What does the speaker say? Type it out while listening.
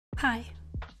Hi,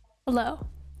 hello,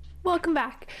 welcome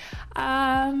back.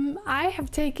 I have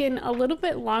taken a little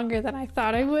bit longer than I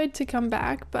thought I would to come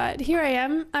back, but here I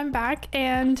am, I'm back,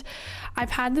 and I've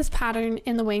had this pattern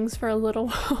in the wings for a little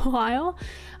while,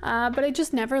 but I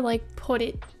just never like put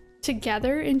it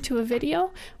together into a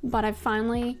video, but I've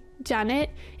finally done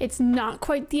it. It's not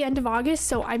quite the end of August,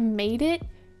 so I made it.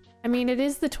 I mean, it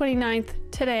is the 29th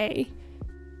today,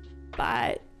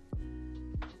 but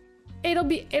it'll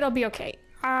be okay.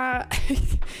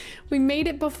 We made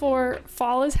it before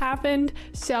fall has happened,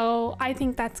 so I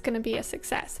think that's gonna be a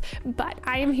success. But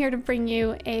I am here to bring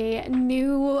you a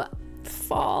new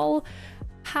fall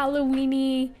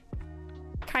Halloween-y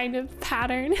kind of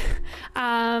pattern,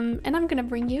 and I'm gonna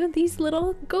bring you these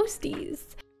little ghosties.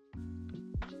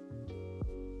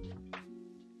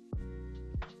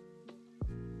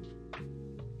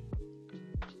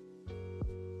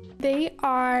 They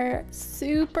are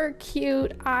super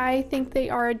cute. I think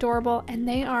they are adorable, and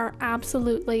they are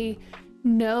absolutely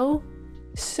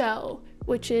no-sew,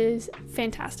 which is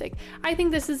fantastic. I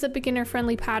think this is a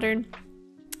beginner-friendly pattern.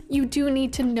 You do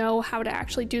need to know how to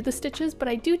actually do the stitches, but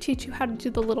I do teach you how to do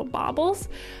the little bobbles,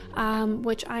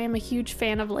 which I am a huge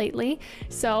fan of lately.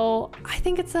 So I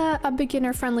think it's a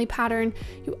beginner-friendly pattern.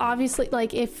 You obviously,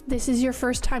 like, if this is your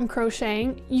first time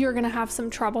crocheting, you're gonna have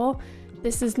some trouble.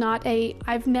 This is not a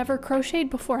I've never crocheted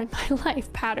before in my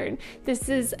life pattern. This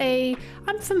is a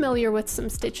I'm familiar with some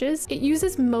stitches. It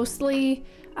uses mostly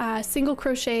single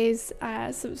crochets,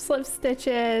 some slip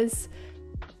stitches,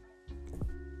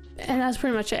 and that's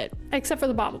pretty much it, except for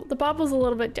the bobble. The bobble's a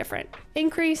little bit different.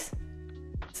 Increase,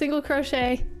 single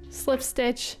crochet, slip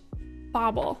stitch,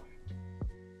 bobble.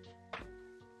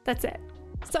 That's it.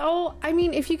 So, I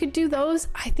mean, if you could do those,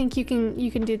 I think you can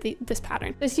do this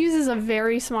pattern. This uses a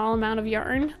very small amount of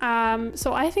yarn,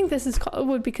 so I think this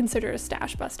would be considered a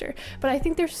stash buster. But I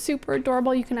think they're super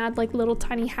adorable. You can add like little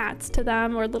tiny hats to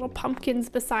them or little pumpkins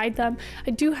beside them.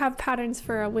 I do have patterns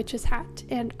for a witch's hat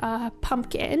and a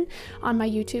pumpkin on my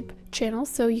YouTube channel,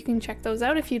 so you can check those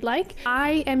out if you'd like.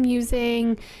 I am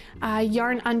using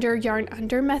yarn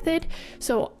under method.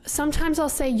 So sometimes I'll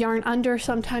say yarn under,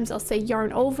 sometimes I'll say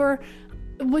yarn over.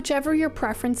 Whichever your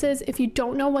preference is. If you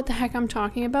don't know what the heck I'm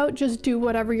talking about, just do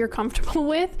whatever you're comfortable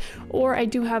with. Or I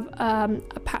do have a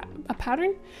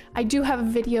pattern. I do have a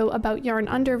video about yarn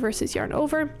under versus yarn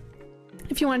over.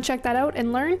 If you want to check that out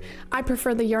and learn, I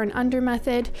prefer the yarn under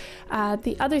method.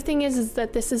 The other thing is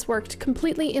that this is worked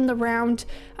completely in the round,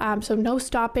 so no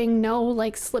stopping, no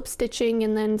like slip stitching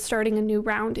and then starting a new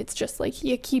round. It's just like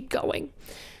you keep going.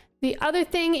 The other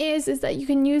thing is that you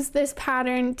can use this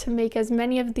pattern to make as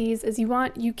many of these as you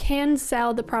want. You can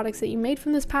sell the products that you made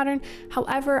from this pattern.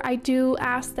 However, I do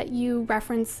ask that you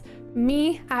reference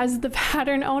me as the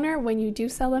pattern owner when you do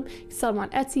sell them. You can sell them on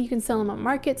Etsy, you can sell them on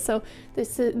Market. So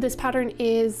this pattern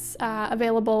is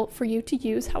available for you to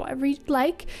use however you'd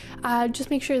like. Just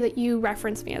make sure that you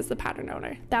reference me as the pattern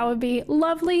owner. That would be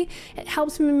lovely. It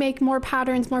helps me make more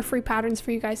patterns, more free patterns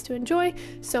for you guys to enjoy.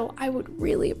 So I would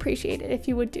really appreciate it if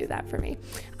you would do that for me.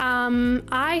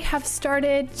 I have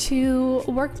started to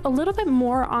work a little bit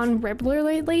more on Ribblr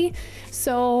lately.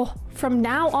 So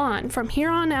from here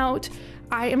on out,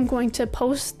 I am going to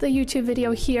post the YouTube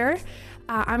video here.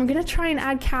 I'm gonna try and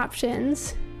add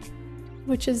captions,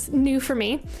 which is new for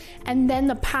me. And then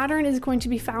the pattern is going to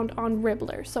be found on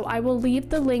Ribblr. So I will leave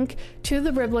the link to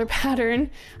the Ribblr pattern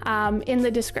in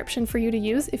the description for you to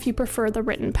use if you prefer the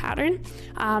written pattern.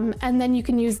 And then you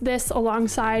can use this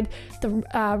alongside the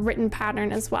written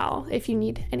pattern as well if you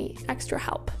need any extra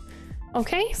help.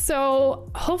 Okay, so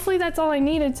hopefully that's all I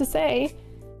needed to say.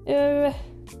 Oh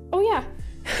yeah.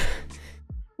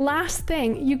 Last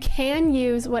thing, you can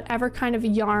use whatever kind of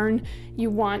yarn you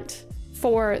want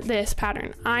for this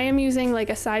pattern. I am using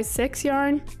like a size 6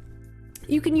 yarn.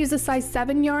 You can use a size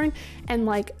 7 yarn and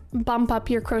like bump up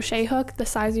your crochet hook, the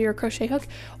size of your crochet hook,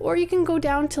 or you can go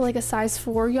down to like a size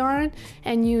 4 yarn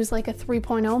and use like a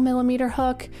 3.0 millimeter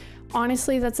hook.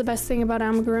 Honestly, that's the best thing about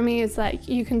amigurumi is that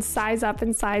you can size up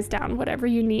and size down whatever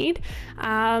you need.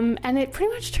 And it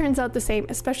pretty much turns out the same,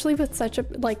 especially with such a,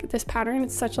 like this pattern,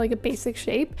 it's such like a basic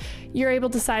shape. You're able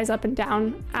to size up and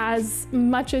down as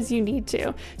much as you need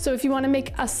to. So if you want to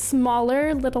make a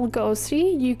smaller little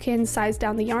ghostie, you can size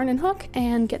down the yarn and hook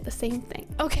and get the same thing.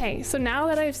 Okay, so now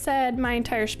that I've said my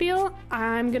entire spiel,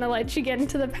 I'm gonna let you get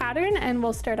into the pattern and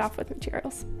we'll start off with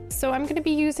materials. So I'm gonna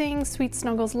be using Sweet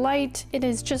Snuggles Light. It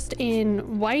is just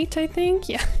in white, I think.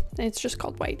 Yeah, It's just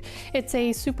called white. It's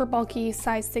a super bulky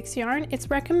size 6 yarn. It's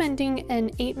recommending an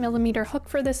 8mm hook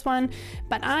for this one,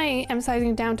 but I am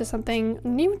sizing down to something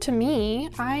new to me.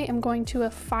 I am going to a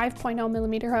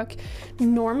 5.0mm hook.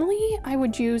 Normally I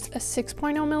would use a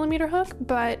 6.0mm hook,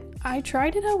 but I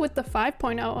tried it out with the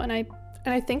 5.0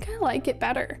 and I think I like it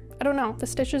better. I don't know, the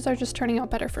stitches are just turning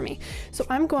out better for me. So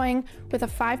I'm going with a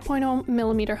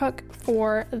 5.0mm hook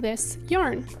for this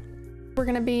yarn. We're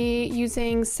gonna be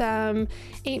using some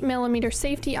 8mm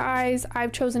safety eyes.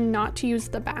 I've chosen not to use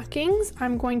the backings.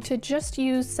 I'm going to just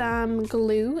use some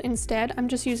glue instead. I'm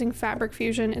just using Fabric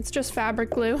Fusion. It's just fabric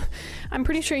glue. I'm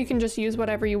pretty sure you can just use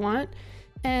whatever you want.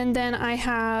 And then I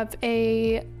have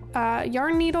a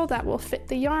yarn needle that will fit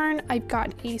the yarn. I've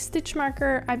got a stitch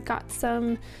marker. I've got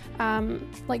some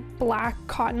like black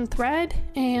cotton thread,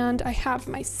 and I have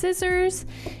my scissors.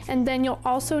 And then you'll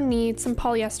also need some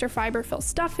polyester fiber fill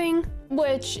stuffing,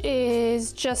 which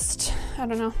is just, I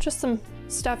don't know, just some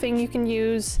stuffing. You can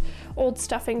use old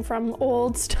stuffing from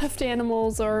old stuffed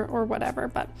animals or whatever,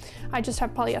 but I just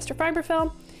have polyester fiber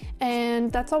fill.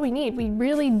 And that's all we need. We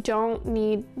really don't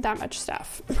need that much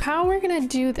stuff. How we're gonna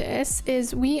do this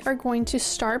is we are going to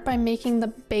start by making the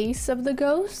base of the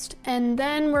ghost, and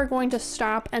then we're going to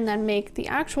stop and then make the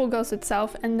actual ghost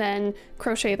itself and then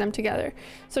crochet them together.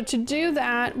 So to do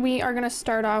that, we are gonna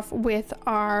start off with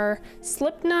our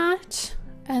slip knot,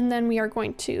 and then we are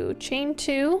going to chain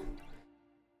 2,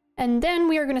 and then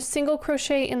we are going to single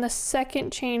crochet in the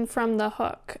second chain from the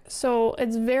hook. So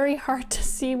it's very hard to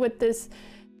see with this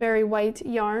very white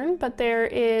yarn, but there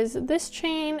is this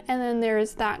chain and then there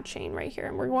is that chain right here,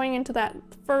 and we're going into that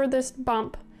furthest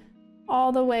bump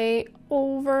all the way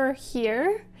over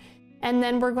here, and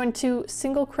then we're going to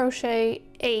single crochet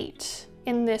 8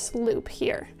 in this loop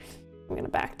here. I'm gonna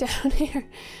back down here.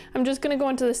 I'm just gonna go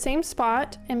into the same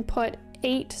spot and put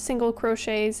 8 single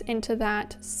crochets into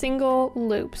that single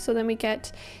loop, so then we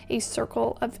get a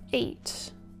circle of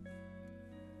 8.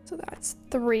 So that's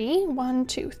 3, 1,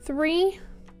 2, 3,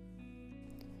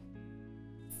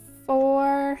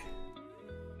 4,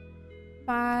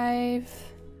 5,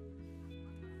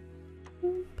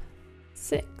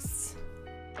 6,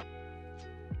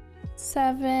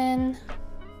 7,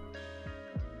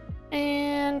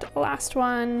 and last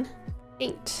one,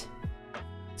 8.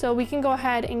 So we can go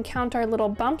ahead and count our little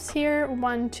bumps here.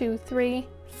 1, 2, 3,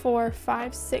 4,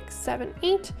 5, 6, 7,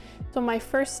 8. So my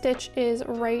first stitch is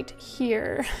right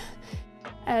here.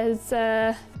 As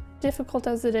difficult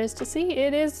as it is to see,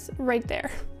 it is right there.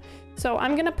 So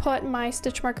I'm gonna put my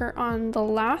stitch marker on the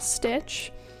last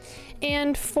stitch.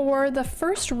 And for the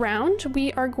first round,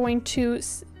 we are going to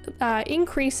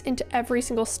increase into every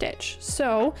single stitch.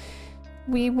 So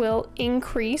we will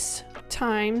increase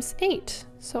times 8.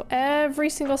 So every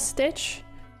single stitch,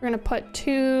 we're gonna put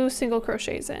 2 single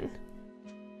crochets in.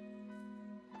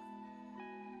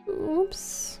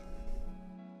 Oops.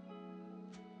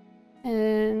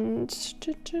 And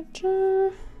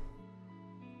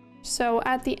so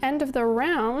at the end of the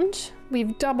round,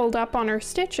 we've doubled up on our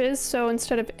stitches. So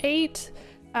instead of 8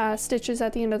 stitches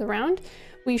at the end of the round,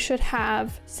 we should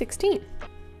have 16.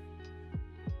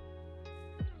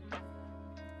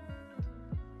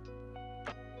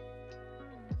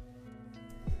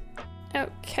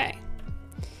 Okay,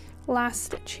 last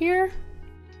stitch here.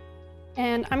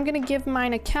 And I'm gonna give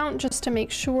mine a count just to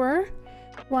make sure.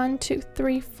 1, 2,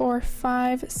 3, 4,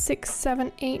 5, 6,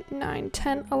 7, 8, 9,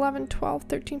 10, 11, 12,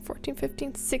 13, 14,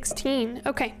 15, 16.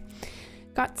 Okay,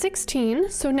 got 16.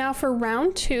 So now for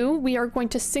round 2, we are going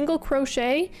to single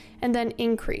crochet and then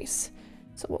increase.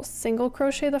 So we'll single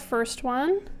crochet the first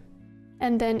one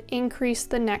and then increase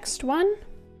the next one.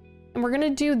 And we're gonna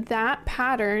do that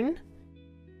pattern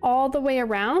all the way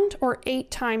around, or 8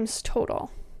 times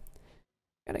total.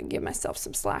 Gotta give myself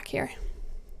some slack here.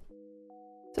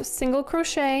 So single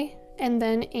crochet and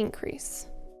then increase.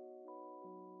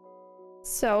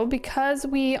 So because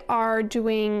we are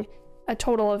doing a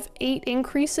total of 8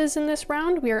 increases in this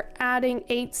round, we are adding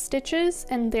 8 stitches,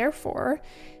 and therefore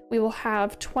we will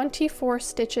have 24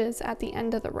 stitches at the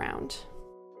end of the round.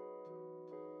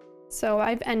 So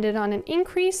I've ended on an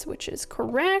increase, which is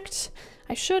correct.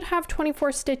 I should have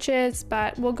 24 stitches,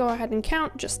 but we'll go ahead and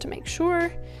count just to make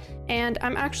sure. And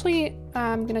I'm actually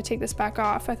gonna take this back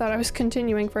off. I thought I was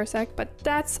continuing for a sec, but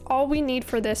that's all we need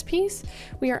for this piece.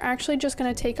 We are actually just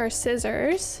gonna take our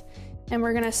scissors and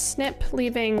we're gonna snip,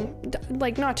 leaving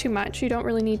like not too much. You don't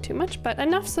really need too much, but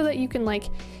enough so that you can like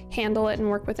handle it and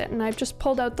work with it. And I've just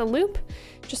pulled out the loop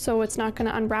just so it's not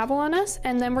gonna unravel on us.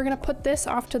 And then we're gonna put this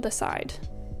off to the side.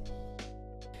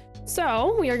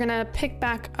 So we are gonna pick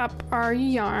back up our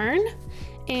yarn,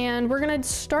 and we're gonna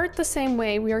start the same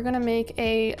way. We are gonna make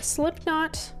a slip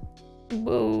knot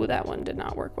whoa, that one did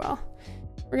not work well.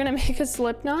 We're gonna make a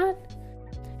slip knot,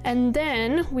 and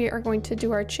then we are going to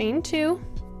do our chain 2,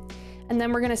 and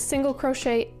then we're gonna single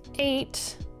crochet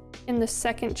 8 in the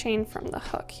second chain from the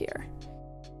hook here.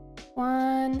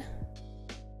 1,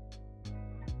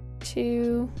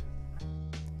 2,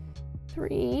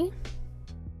 3,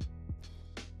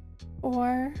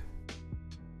 4,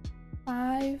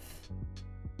 5,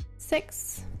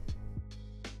 6,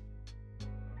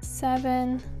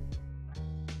 7,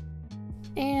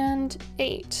 and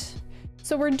 8.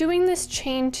 So we're doing this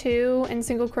chain 2 and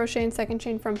single crochet and second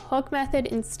chain from hook method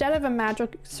instead of a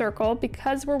magic circle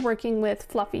because we're working with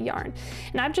fluffy yarn.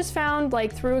 And I've just found,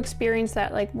 like, through experience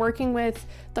that, like, working with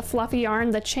the fluffy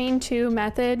yarn, the chain 2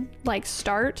 method, like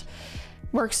start,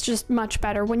 works just much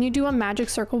better. When you do a magic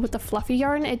circle with the fluffy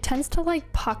yarn, it tends to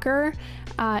like pucker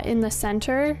in the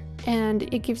center, and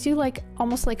it gives you like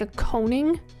almost like a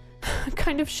coning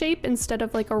kind of shape instead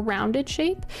of like a rounded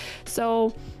shape.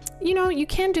 So, you know, you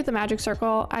can do the magic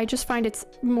circle. I just find it's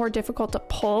more difficult to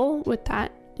pull with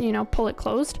that, you know, pull it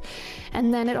closed.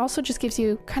 And then it also just gives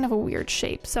you kind of a weird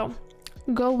shape. So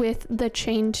go with the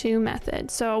chain 2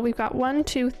 method. So we've got 1,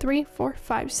 2, 3, 4,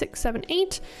 5, 6, 7,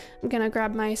 8. I'm gonna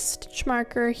grab my stitch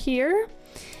marker here.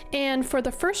 And for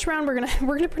the first round, we're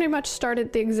gonna pretty much start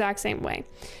it the exact same way.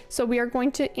 So we are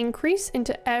going to increase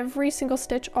into every single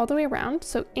stitch all the way around.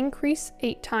 So increase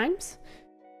 8 times.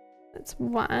 That's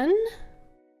 1.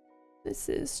 This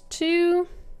is 2.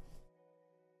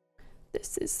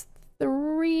 This is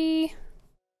 3.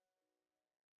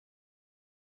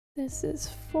 This is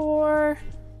 4.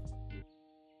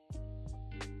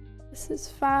 This is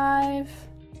 5.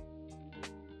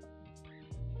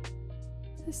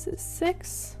 This is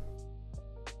 6.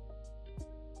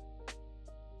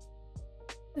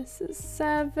 This is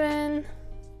 7.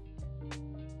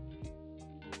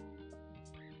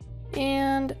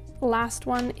 And last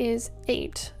one is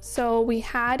 8. So we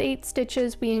had 8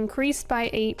 stitches, we increased by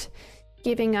 8,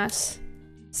 giving us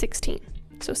 16.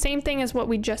 So same thing as what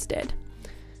we just did.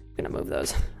 I'm gonna move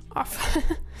those off.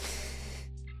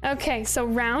 Okay, so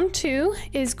round 2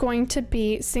 is going to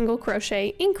be single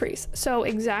crochet increase. So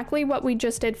exactly what we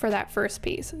just did for that first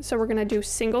piece. So we're gonna do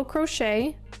single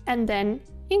crochet and then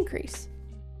increase.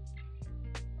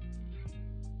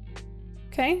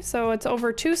 Okay, so it's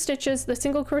over 2 stitches, the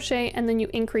single crochet, and then you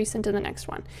increase into the next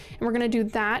one. And we're gonna do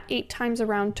that 8 times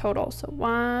around total. So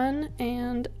 1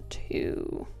 and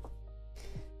 2.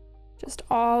 Just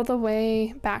all the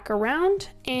way back around.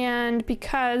 And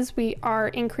because we are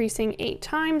increasing 8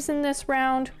 times in this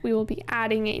round, we will be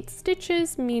adding 8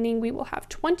 stitches, meaning we will have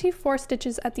 24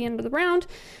 stitches at the end of the round,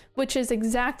 which is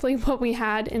exactly what we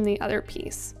had in the other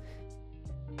piece.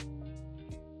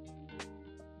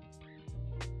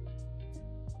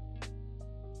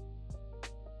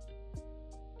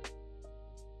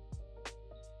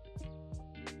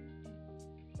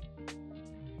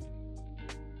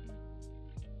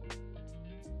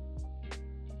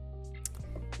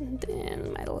 And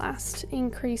then my last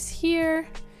increase here.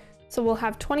 So we'll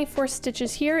have 24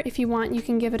 stitches here. If you want, you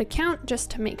can give it a count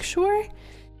just to make sure.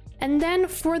 And then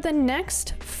for the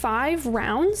next 5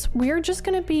 rounds, we're just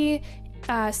gonna be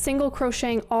single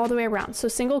crocheting all the way around. So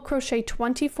single crochet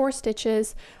 24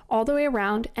 stitches all the way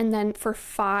around, and then for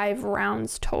 5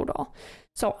 rounds total.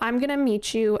 So I'm gonna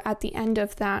meet you at the end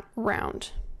of that round.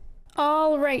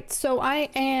 All right, so I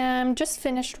am just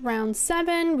finished round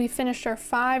 7. We finished our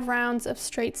 5 rounds of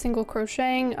straight single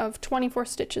crocheting of 24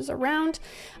 stitches around.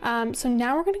 So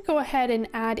now we're gonna go ahead and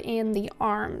add in the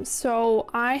arms. So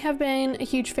I have been a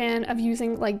huge fan of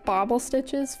using like bobble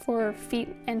stitches for feet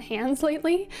and hands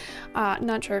lately.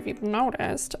 Not sure if you've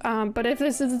noticed, but if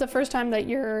this is the first time that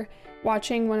you're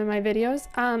watching one of my videos,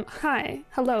 hi,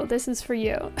 hello, this is for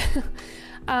you.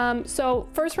 So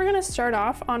first we're gonna start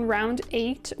off on round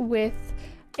 8 with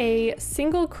a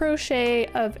single crochet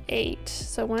of 8.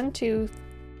 So 1, 2,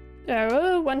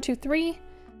 3,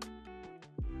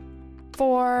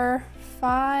 4,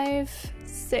 5,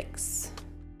 6,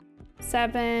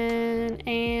 7,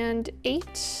 and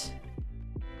 8.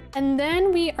 And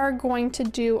then we are going to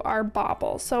do our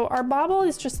bobble. So our bobble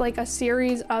is just like a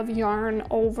series of yarn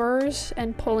overs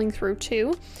and pulling through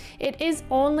 2. It is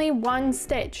only 1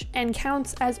 stitch and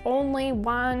counts as only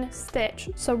 1 stitch.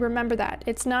 So remember that.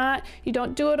 It's not, you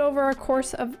don't do it over a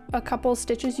course of a couple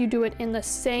stitches, you do it in the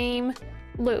same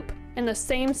loop, in the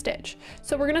same stitch.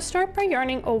 So we're gonna start by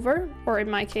yarning over, or in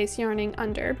my case, yarning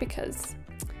under, because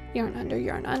yarn under,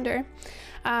 yarn under.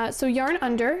 So yarn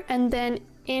under, and then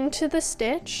into the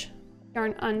stitch,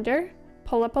 yarn under,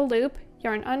 pull up a loop,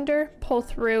 yarn under, pull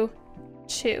through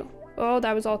 2. Oh,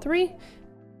 that was all 3.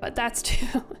 but that's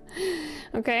 2.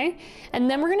 Okay, and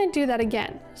then we're gonna do that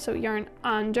again. So yarn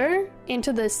under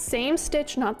into the same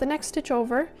stitch, not the next stitch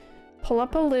over, pull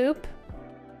up a loop,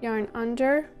 yarn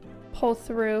under, pull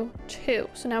through 2.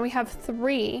 So now we have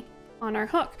 3 on our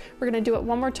hook. We're gonna do it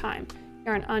one more time.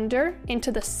 Yarn under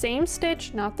into the same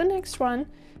stitch, not the next one,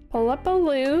 pull up a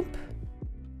loop,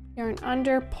 yarn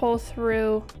under, pull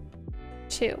through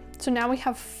 2. So now we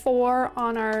have 4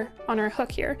 on our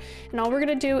hook here. And all we're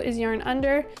gonna do is yarn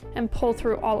under and pull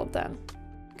through all of them.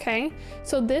 Okay,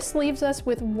 so this leaves us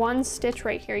with 1 stitch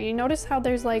right here. You notice how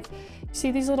there's like,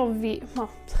 see these little V, well,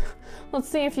 let's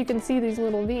see if you can see these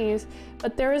little V's,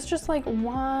 but there is just like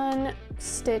 1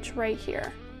 stitch right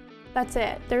here. That's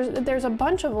it. There's a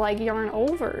bunch of like yarn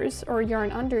overs or yarn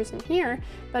unders in here,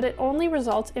 but it only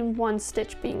results in 1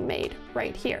 stitch being made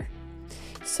right here.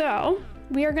 So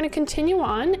we are going to continue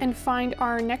on and find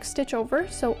our next stitch over.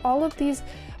 So all of these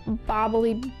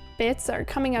bobbly bits are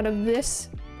coming out of this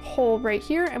hole right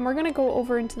here, and we're going to go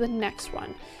over into the next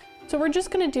one. So we're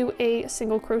just going to do a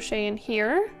single crochet in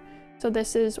here. So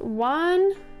this is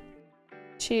 1,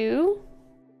 2,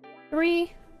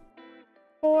 3,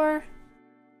 4,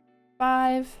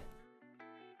 5,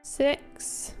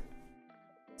 6,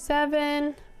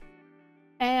 7,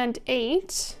 and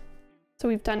 8. So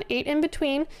we've done 8 in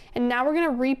between, and now we're going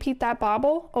to repeat that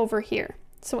bobble over here.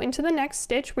 So into the next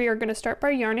stitch, we are going to start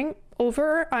by yarning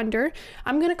over or under.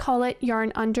 I'm going to call it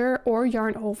yarn under or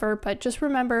yarn over, but just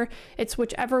remember it's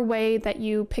whichever way that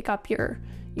you pick up your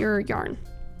yarn.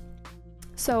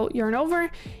 So yarn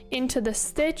over into the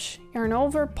stitch, yarn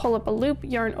over, pull up a loop,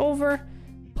 yarn over,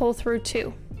 pull through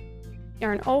 2.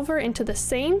 Yarn over into the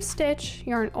same stitch,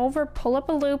 yarn over, pull up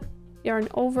a loop, yarn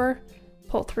over,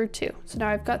 pull through 2. So now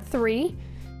I've got 3.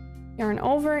 Yarn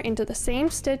over into the same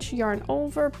stitch, yarn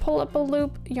over, pull up a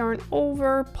loop, yarn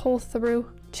over, pull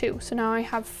through 2. So now I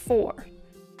have 4.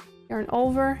 Yarn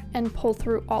over and pull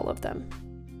through all of them.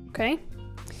 Okay?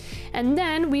 And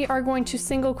then we are going to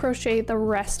single crochet the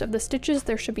rest of the stitches.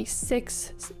 There should be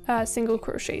 6 single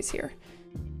crochets here.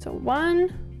 So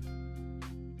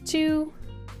 1, 2,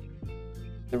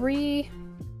 3,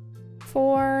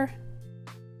 4,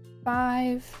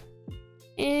 5,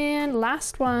 and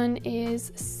last one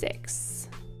is 6.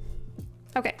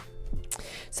 Okay,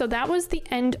 so that was the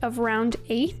end of round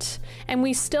 8, and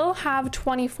we still have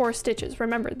 24 stitches.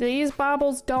 Remember, these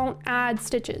bobbles don't add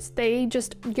stitches. They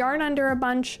just yarn under a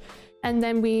bunch, and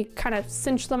then we kind of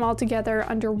cinch them all together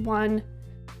under one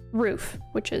roof,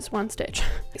 which is 1 stitch.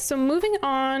 So moving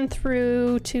on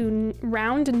through to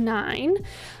round 9,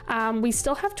 we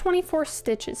still have 24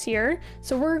 stitches here.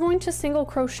 So we're going to single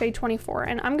crochet 24,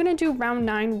 and I'm going to do round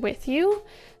 9 with you.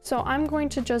 So I'm going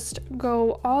to just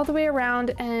go all the way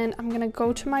around, and I'm going to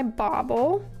go to my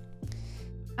bobble,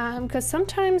 because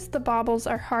sometimes the bobbles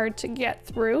are hard to get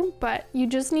through, but you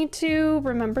just need to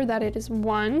remember that it is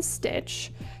 1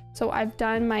 stitch. So I've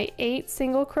done my 8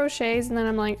 single crochets, and then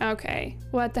I'm like, okay,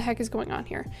 what the heck is going on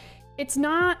here? It's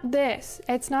not this.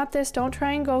 It's not this. Don't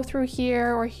try and go through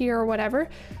here or whatever.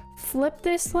 Flip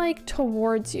this like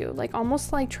towards you, like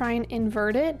almost like try and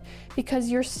invert it, because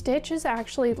your stitch is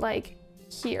actually like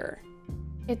here.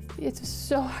 It's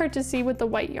so hard to see with the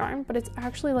white yarn, but it's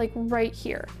actually like right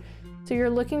here. So you're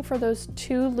looking for those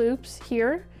 2 loops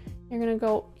here. You're gonna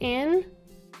go in,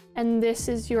 and this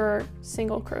is your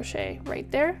single crochet right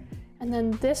there. And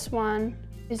then this one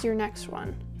is your next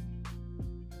one.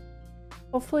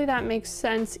 Hopefully that makes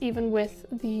sense even with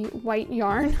the white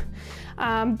yarn.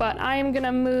 But I am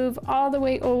gonna move all the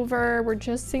way over. We're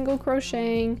just single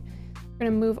crocheting. We're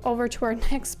gonna move over to our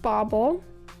next bobble.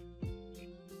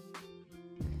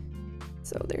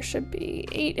 So there should be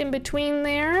 8 in between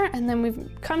there. And then we've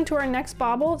come to our next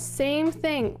bobble. Same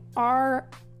thing, our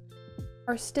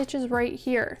stitch is right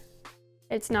here.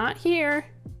 It's not here,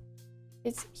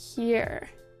 it's here.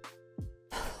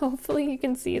 Hopefully you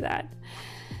can see that.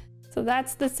 So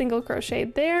that's the single crochet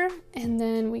there, and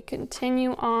then we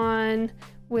continue on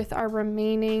with our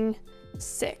remaining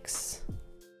 6.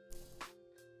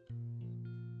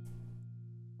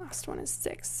 Last one is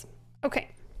 6.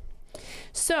 Okay.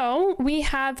 So we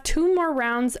have 2 more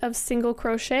rounds of single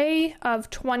crochet of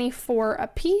 24 a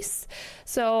piece.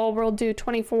 So we'll do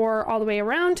 24 all the way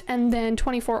around and then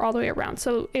 24 all the way around.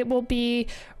 So it will be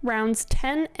rounds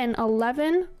 10 and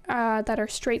 11 that are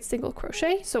straight single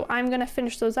crochet. So I'm gonna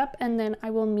finish those up, and then I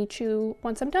will meet you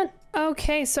once I'm done.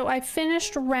 Okay, so I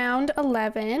finished round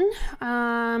 11,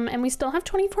 and we still have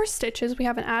 24 stitches. We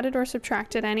haven't added or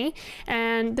subtracted any,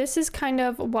 and this is kind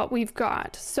of what we've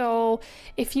got. So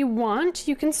if you want,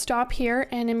 you can stop here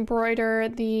and embroider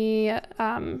the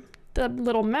the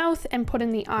little mouth and put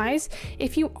in the eyes.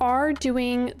 If you are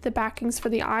doing the backings for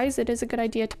the eyes, it is a good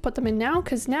idea to put them in now,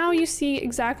 because now you see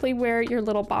exactly where your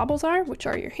little baubles are, which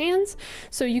are your hands.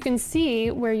 So you can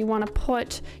see where you want to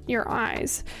put your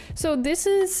eyes. So this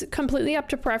is completely up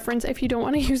to preference. If you don't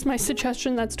want to use my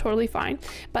suggestion, that's totally fine.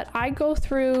 But I go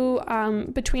through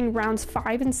between rounds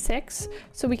 5 and 6,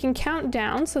 so we can count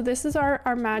down. So this is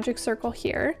our magic circle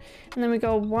here. And then we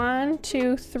go 1,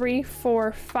 2, 3,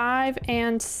 4, 5,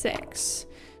 and 6.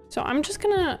 So I'm just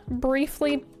gonna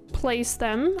briefly place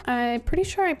them. I'm pretty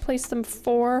sure I placed them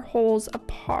 4 holes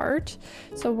apart.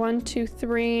 So 1, 2,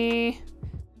 3,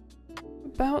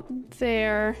 about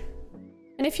there.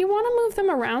 And if you want to move them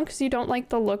around because you don't like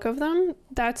the look of them,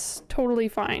 that's totally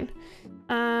fine.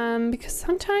 Because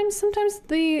sometimes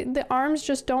the arms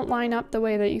just don't line up the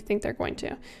way that you think they're going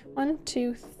to. 1,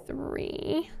 2,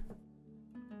 3.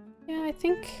 Yeah, I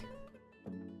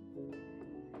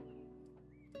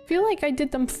feel like I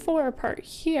did them 4 apart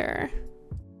here.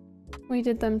 We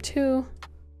did them 2,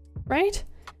 right?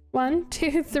 1,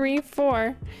 2, 3,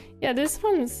 4. Yeah, this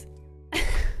one's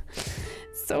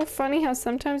so funny how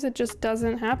sometimes it just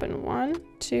doesn't happen. 1,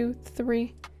 2,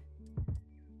 3,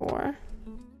 4.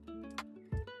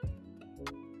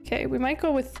 Okay, we might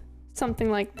go with something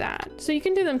like that. So you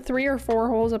can do them 3 or 4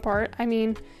 holes apart. I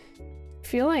mean, I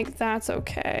feel like that's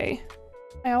okay.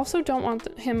 I also don't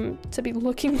want him to be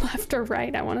looking left or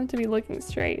right. I want him to be looking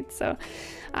straight. So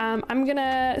I'm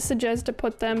gonna suggest to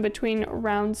put them between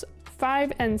rounds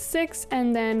 5 and 6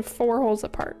 and then 4 holes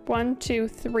apart. 1, 2,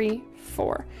 3,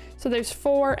 4. So there's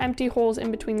 4 empty holes in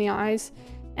between the eyes,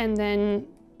 and then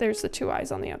there's the 2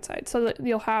 eyes on the outside. So that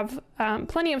you'll have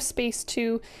plenty of space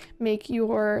to make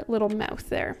your little mouth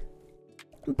there.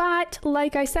 But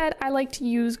like I said, I like to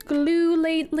use glue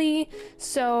lately,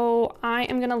 so I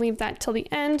am gonna leave that till the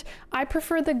end. I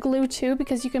prefer the glue too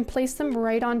because you can place them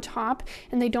right on top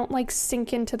and they don't like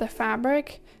sink into the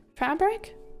fabric.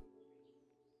 Fabric?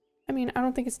 I mean, I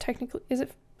don't think it's technically, is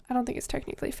it? I don't think it's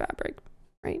technically fabric,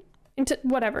 right? Into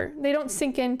whatever. They don't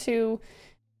sink into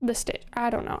the stitch.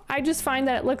 I don't know. I just find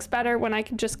that it looks better when I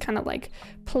can just kind of like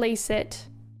place it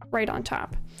right on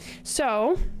top.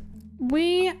 So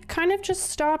we kind of just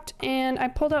stopped and I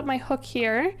pulled out my hook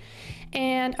here,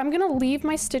 and I'm gonna leave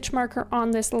my stitch marker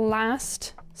on this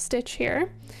last stitch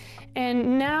here.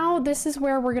 And now this is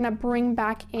where we're gonna bring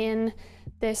back in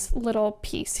this little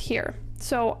piece here.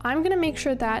 So I'm gonna make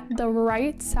sure that the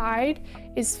right side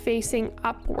is facing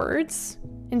upwards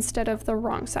instead of the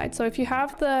wrong side. So if you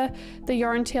have the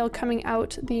yarn tail coming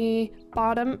out the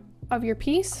bottom of your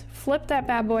piece, flip that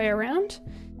bad boy around,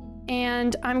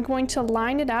 and I'm going to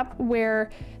line it up where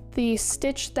the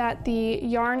stitch that the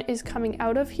yarn is coming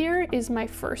out of here is my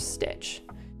first stitch.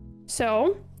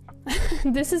 So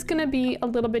this is gonna be a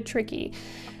little bit tricky.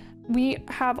 We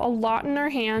have a lot in our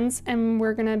hands and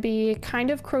we're gonna be kind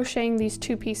of crocheting these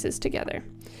 2 pieces together.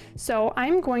 So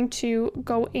I'm going to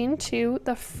go into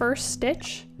the first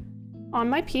stitch on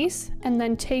my piece and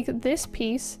then take this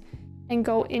piece and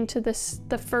go into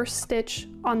the first stitch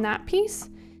on that piece.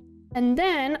 And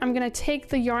then I'm gonna take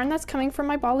the yarn that's coming from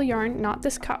my ball of yarn, not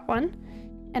this cut one,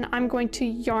 and I'm going to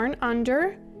yarn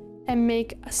under and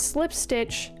make a slip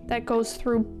stitch that goes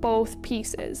through both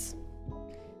pieces.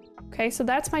 Okay, so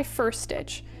that's my first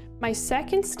stitch. My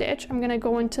second stitch, I'm gonna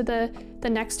go into the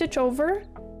next stitch over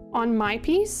on my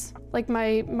piece, like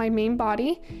my main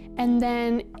body, and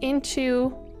then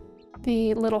into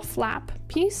the little flap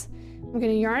piece. I'm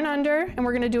gonna yarn under and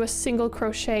we're gonna do a single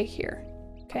crochet here,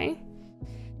 okay?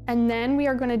 And then we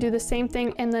are going to do the same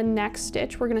thing in the next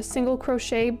stitch. We're going to single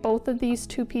crochet both of these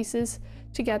 2 pieces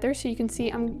together. So you can see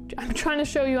I'm trying to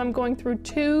show you I'm going through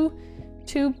two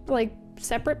like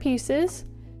separate pieces,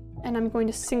 and I'm going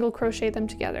to single crochet them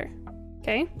together.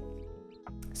 Okay.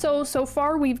 So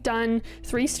far we've done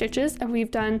 3 stitches and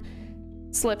we've done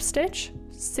slip stitch,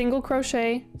 single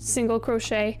crochet,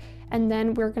 and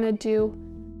then we're going to do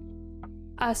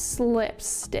a slip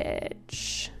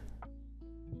stitch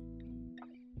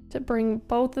to bring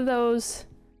both of those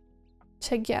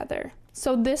together.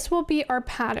 So this will be our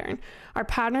pattern. Our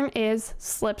pattern is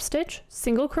slip stitch,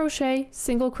 single crochet,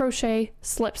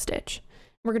 slip stitch.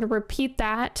 We're gonna repeat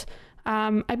that,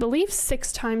 I believe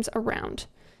 6 times around.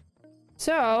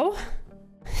 So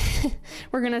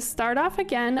we're gonna start off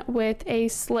again with a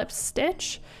slip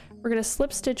stitch. We're gonna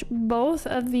slip stitch both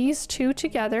of these 2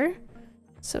 together.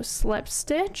 So slip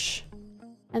stitch,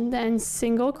 and then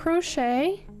single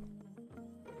crochet,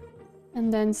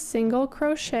 and then single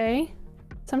crochet.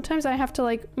 Sometimes I have to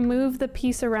like move the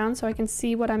piece around so I can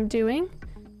see what I'm doing.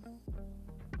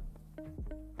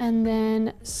 And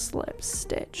then slip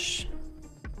stitch.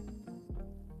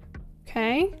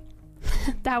 Okay,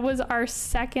 That was our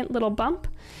second little bump.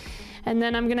 And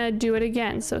then I'm gonna do it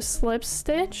again. So slip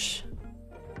stitch,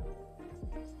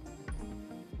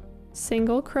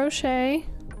 single crochet.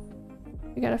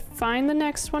 We gotta find the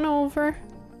next one over.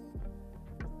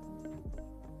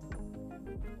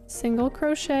 Single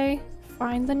crochet,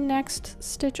 find the next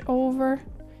stitch over,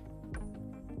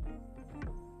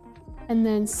 and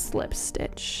then slip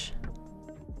stitch.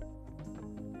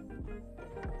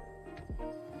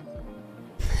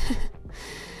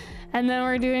 And then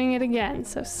we're doing it again.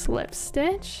 So slip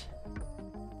stitch,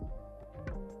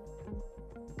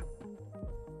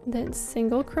 then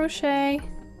single crochet,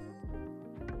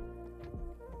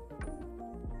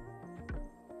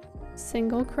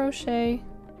 single crochet,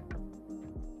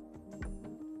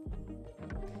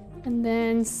 and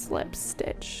then slip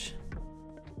stitch.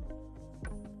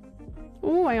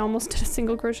 Oh, I almost did a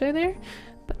single crochet there,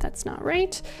 but that's not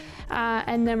right.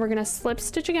 And then we're gonna slip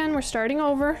stitch again. We're starting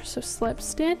over. So slip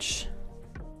stitch,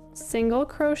 single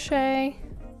crochet,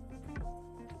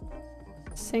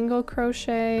 single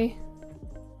crochet,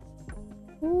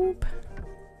 whoop,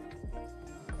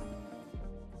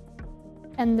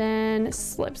 and then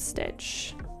slip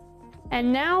stitch.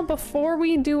 And now before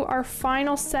we do our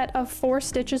final set of 4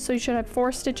 stitches, so you should have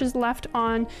 4 stitches left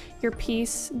on your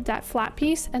piece, that flat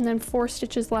piece, and then 4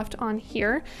 stitches left on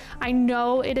here. I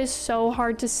know it is so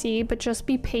hard to see, but just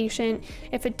be patient.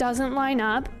 If it doesn't line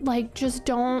up, like just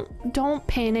don't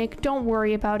panic, don't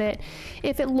worry about it.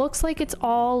 If it looks like it's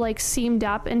all like seamed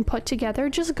up and put together,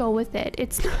 just go with it.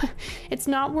 It's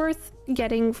not worth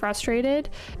getting frustrated,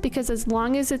 because as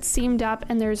long as it's seamed up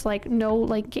and there's like no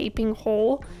like gaping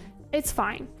hole, it's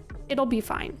fine. It'll be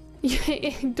fine.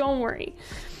 Don't worry.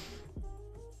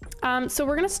 So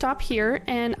we're gonna stop here,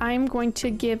 and I'm going to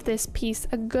give this piece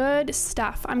a good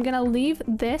stuff. I'm gonna leave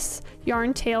this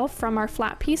yarn tail from our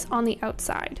flat piece on the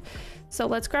outside. So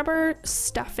let's grab our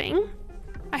stuffing.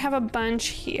 I have a bunch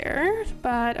here,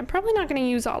 but I'm probably not gonna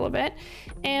use all of it.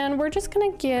 And we're just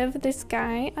gonna give this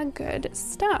guy a good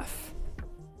stuff.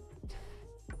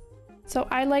 So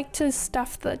I like to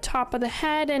stuff the top of the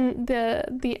head and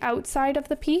the outside of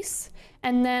the piece,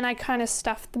 and then I kind of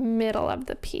stuff the middle of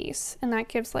the piece, and that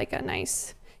gives like a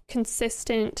nice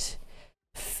consistent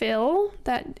fill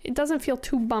that it doesn't feel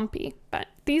too bumpy. But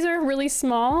these are really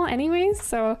small anyways,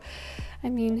 so I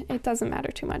mean, it doesn't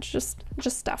matter too much, just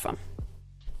stuff them.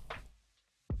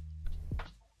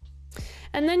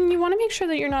 And then you want to make sure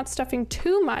that you're not stuffing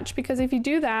too much, because if you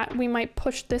do that, we might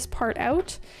push this part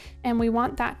out, and we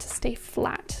want that to stay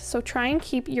flat. So try and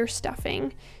keep your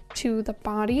stuffing to the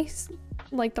body,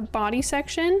 like the body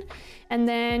section, and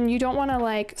then you don't want to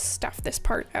like stuff this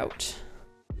part out.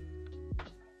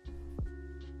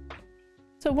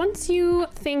 So once you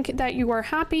think that you are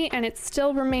happy and it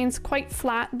still remains quite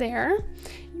flat there,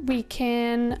 we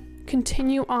can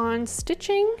continue on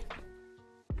stitching.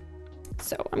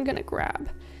 So I'm gonna grab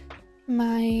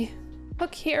my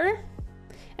hook here,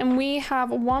 and we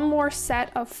have one more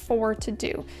set of 4 to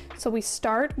do. So we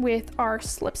start with our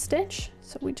slip stitch.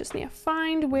 So we just need to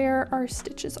find where our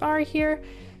stitches are here.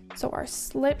 So our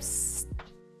slip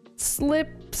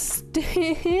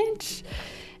stitch,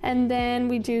 and then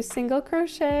we do single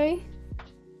crochet,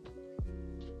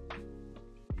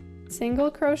 single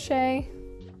crochet,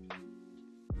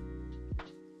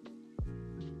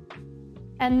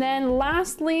 and then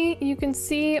lastly, you can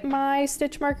see my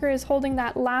stitch marker is holding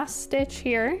that last stitch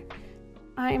here.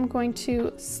 I am going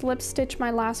to slip stitch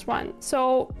my last one.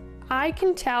 So I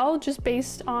can tell, just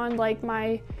based on like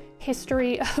my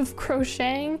history of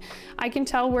crocheting, I can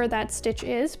tell where that stitch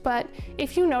is, but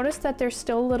if you notice that there's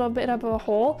still a little bit of a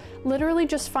hole, literally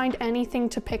just find anything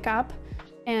to pick up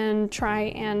and try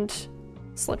and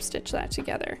slip stitch that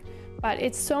together. But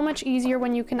it's so much easier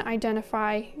when you can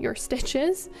identify your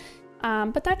stitches.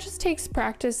 But that just takes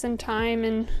practice and time,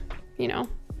 and you know,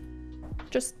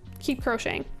 just keep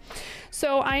crocheting.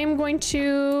 So I am going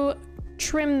to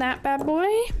trim that bad boy,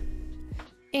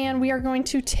 and we are going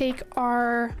to take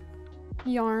our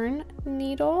yarn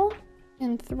needle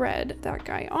and thread that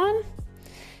guy on.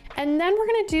 And then we're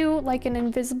gonna do like an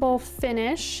invisible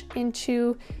finish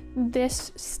into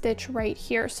this stitch right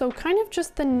here. So kind of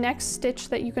just the next stitch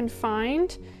that you can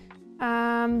find.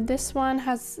 This one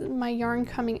has my yarn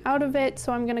coming out of it,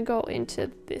 so I'm gonna go into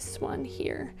this one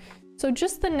here. So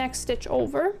just the next stitch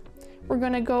over, we're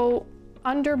gonna go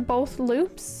under both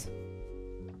loops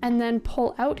and then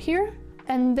pull out here.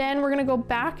 And then we're gonna go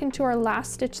back into our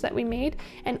last stitch that we made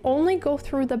and only go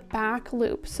through the back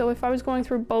loop. So if I was going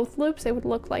through both loops, it would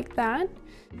look like that,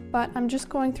 but I'm just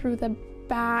going through the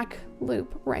back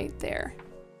loop right there.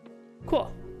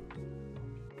 Cool.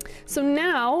 So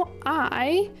now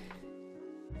I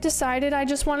decided I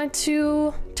just wanted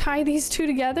to tie these two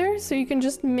together, so you can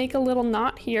just make a little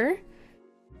knot here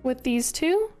with these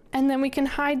two, and then we can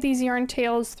hide these yarn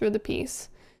tails through the piece.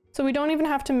 So we don't even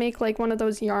have to make like one of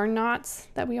those yarn knots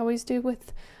that we always do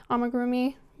with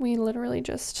amigurumi. We literally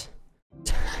just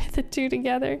tie the two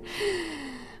together.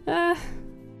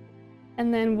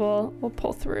 And then we'll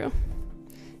pull through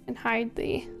and hide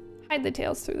the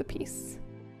tails through the piece.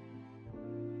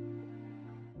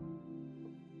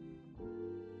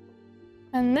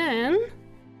 And then you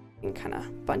can kind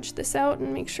of bunch this out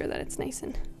and make sure that it's nice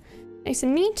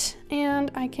and neat,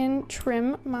 and I can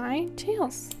trim my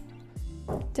tails.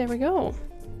 There we go.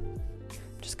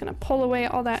 Just gonna pull away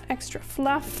all that extra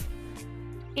fluff,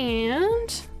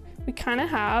 and we kind of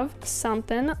have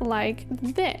something like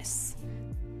this.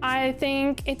 I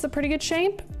think it's a pretty good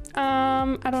shape.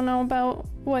 I don't know about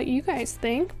what you guys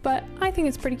think, but I think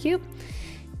it's pretty cute.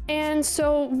 And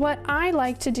so what I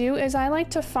like to do is I like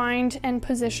to find and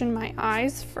position my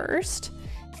eyes first,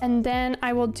 and then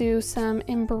I will do some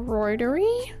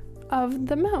embroidery of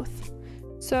the mouth.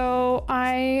 So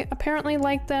I apparently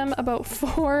like them about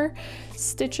 4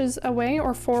 stitches away,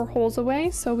 or 4 holes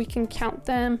away, so we can count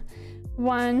them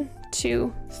 1,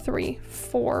 2, 3,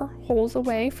 4 holes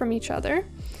away from each other.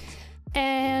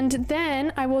 And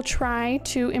then I will try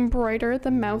to embroider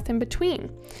the mouth in between.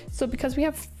 So because we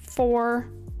have 4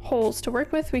 holes to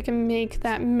work with, we can make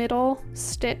that middle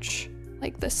stitch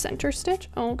like the center stitch.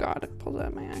 Oh god, I pulled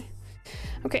out my eye.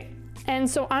 Okay, and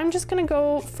so I'm just gonna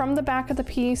go from the back of the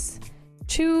piece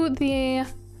to the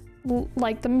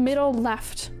like the middle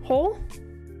left hole,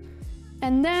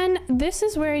 and then this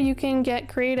is where you can get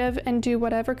creative and do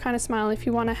whatever kind of smile. If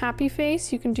you want a happy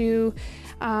face, you can do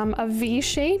a V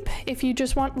shape. If you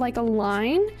just want like a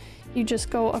line, you just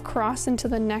go across into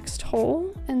the next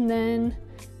hole and then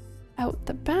out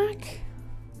the back,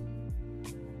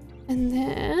 and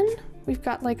then we've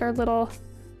got like our little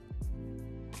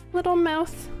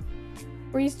mouth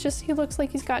where he looks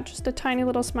like he's got just a tiny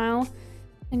little smile,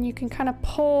 and you can kind of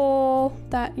pull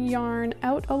that yarn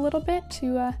out a little bit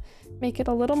to make it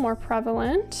a little more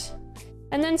prevalent.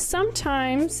 And then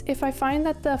sometimes if I find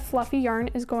that the fluffy yarn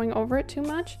is going over it too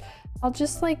much, I'll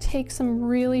just like take some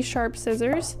really sharp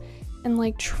scissors and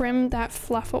like trim that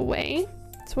fluff away,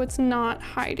 so it's not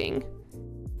hiding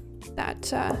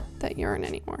that yarn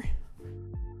anymore.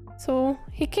 So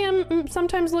he can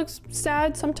sometimes looks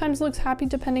sad, sometimes looks happy,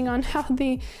 depending on how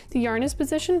the yarn is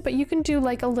positioned, but you can do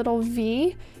like a little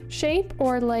V shape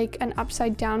or like an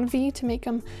upside down V to make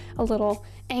him a little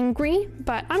angry.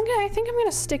 But I think I'm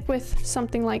gonna stick with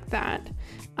something like that.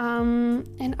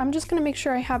 And I'm just gonna make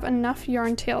sure I have enough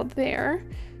yarn tail there.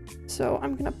 So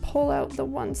I'm gonna pull out the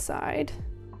one side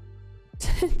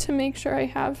to make sure I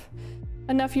have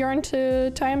enough yarn to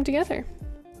tie them together.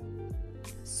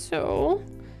 So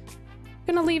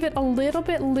I'm gonna leave it a little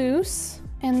bit loose,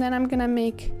 and then I'm gonna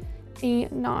make a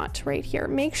knot right here.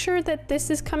 Make sure that this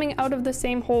is coming out of the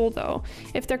same hole though.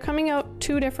 If they're coming out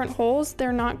 2 different holes,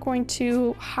 they're not going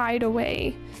to hide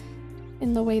away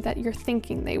in the way that you're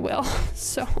thinking they will.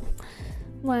 So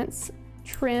let's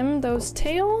trim those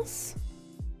tails,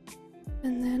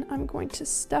 and then I'm going to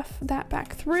stuff that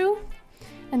back through,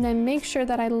 and then make sure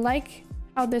that I like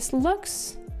how this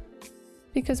looks,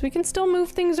 because we can still move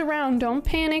things around. Don't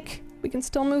panic. We can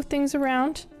still move things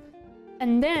around.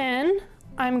 And then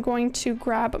I'm going to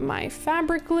grab my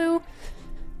fabric glue.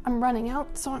 I'm running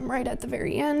out, so I'm right at the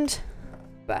very end,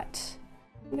 but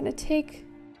I'm gonna take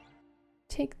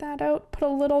that out, put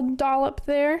a little dollop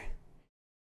there,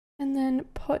 and then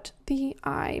put the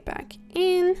eye back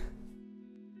in.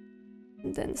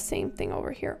 And then same thing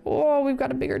over here. Oh, we've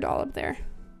got a bigger dollop there.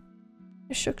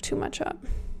 I shook too much up.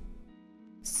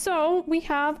 So we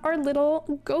have our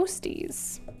little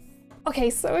ghosties.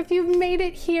 Okay, so if you've made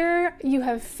it here, you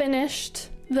have finished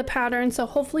the pattern, so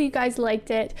hopefully you guys liked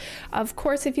it. Of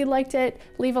course, if you liked it,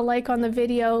 leave a like on the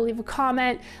video, leave a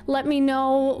comment, let me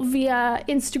know via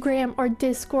Instagram or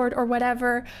Discord or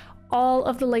whatever. All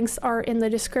of the links are in the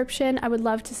description. I would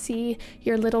love to see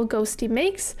your little ghosty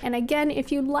makes. And again,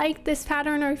 if you like this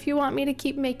pattern, or if you want me to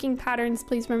keep making patterns,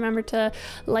 please remember to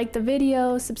like the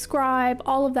video, subscribe,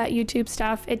 all of that YouTube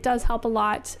stuff. It does help a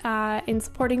lot in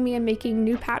supporting me and making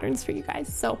new patterns for you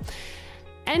guys. So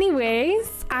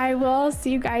anyways, I will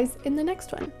see you guys in the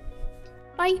next one.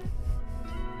 Bye.